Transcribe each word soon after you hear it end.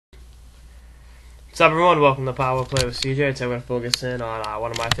What's up, everyone? Welcome to Power Play with CJ. Today we're going to focus in on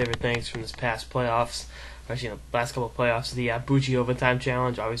one of my favorite things from this past playoffs, actually, last couple of playoffs, the Bucci Overtime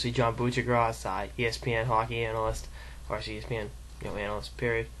Challenge. Obviously, John Buccigross, ESPN hockey analyst, or ESPN analyst,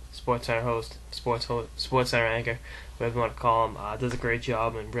 period, Sports Center host, Sports Center anchor, whatever you want to call him, does a great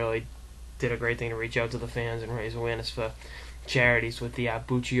job and really did a great thing to reach out to the fans and raise awareness for charities with the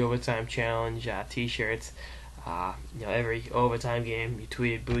Bucci Overtime Challenge T-shirts. Every overtime game, you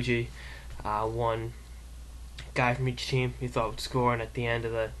tweeted Bucci. One guy from each team you thought would score, and at the end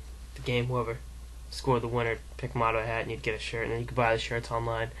of the game, whoever scored the winner, pick them out of a hat, and you'd get a shirt, and then you could buy the shirts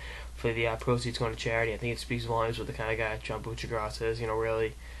online for the proceeds going to charity. I think it speaks volumes with the kind of guy John Buccigross is.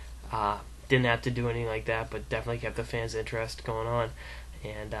 Really didn't have to do anything like that, but definitely kept the fans' interest going on,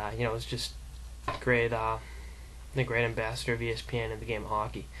 and it was just great. The great ambassador of ESPN in the game of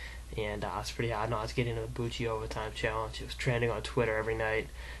hockey, and it's pretty hard not to get into the Bucci Overtime Challenge. It was trending on Twitter every night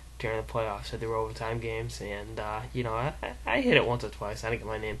during the playoffs. So there were overtime games, and I hit it once or twice. I didn't get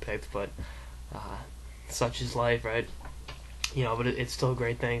my name picked, but such is life, right? But it's still a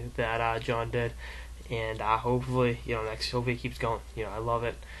great thing that John did, and hopefully he keeps going. I love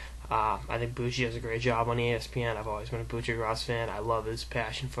it. I think Bucci does a great job on ESPN. I've always been a Buccigross fan. I love his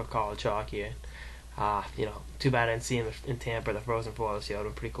passion for college hockey. Too bad I didn't see him in Tampa, the Frozen Four. It would have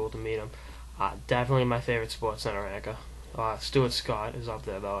been pretty cool to meet him. Definitely my favorite Sports Center anchor. Stuart Scott is up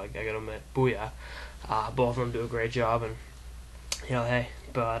there, though. I gotta admit, booyah. Both of them do a great job, and gotta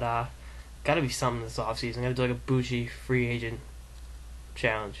be something this offseason. Gotta do like a Bucci free agent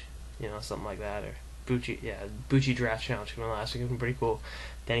challenge, something like that, or Bucci draft challenge from last week. It was pretty cool.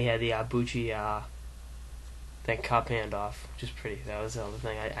 Then he had the Bucci cup handoff, which is pretty. That was the other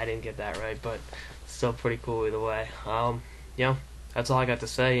thing. I didn't get that right, but still pretty cool either way. That's all I got to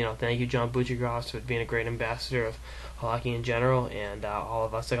say. Thank you, John Buccigross, for being a great ambassador of hockey in general, and all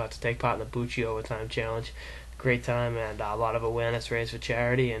of us that got to take part in the Bucci Overtime Challenge. Great time, and a lot of awareness raised for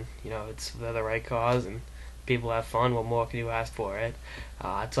charity, and it's for the right cause, and people have fun. What more can you ask for, right?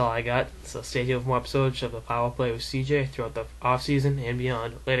 That's all I got. So stay tuned for more episodes of the Power Play with CJ throughout the off season and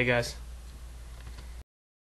beyond. Later, guys.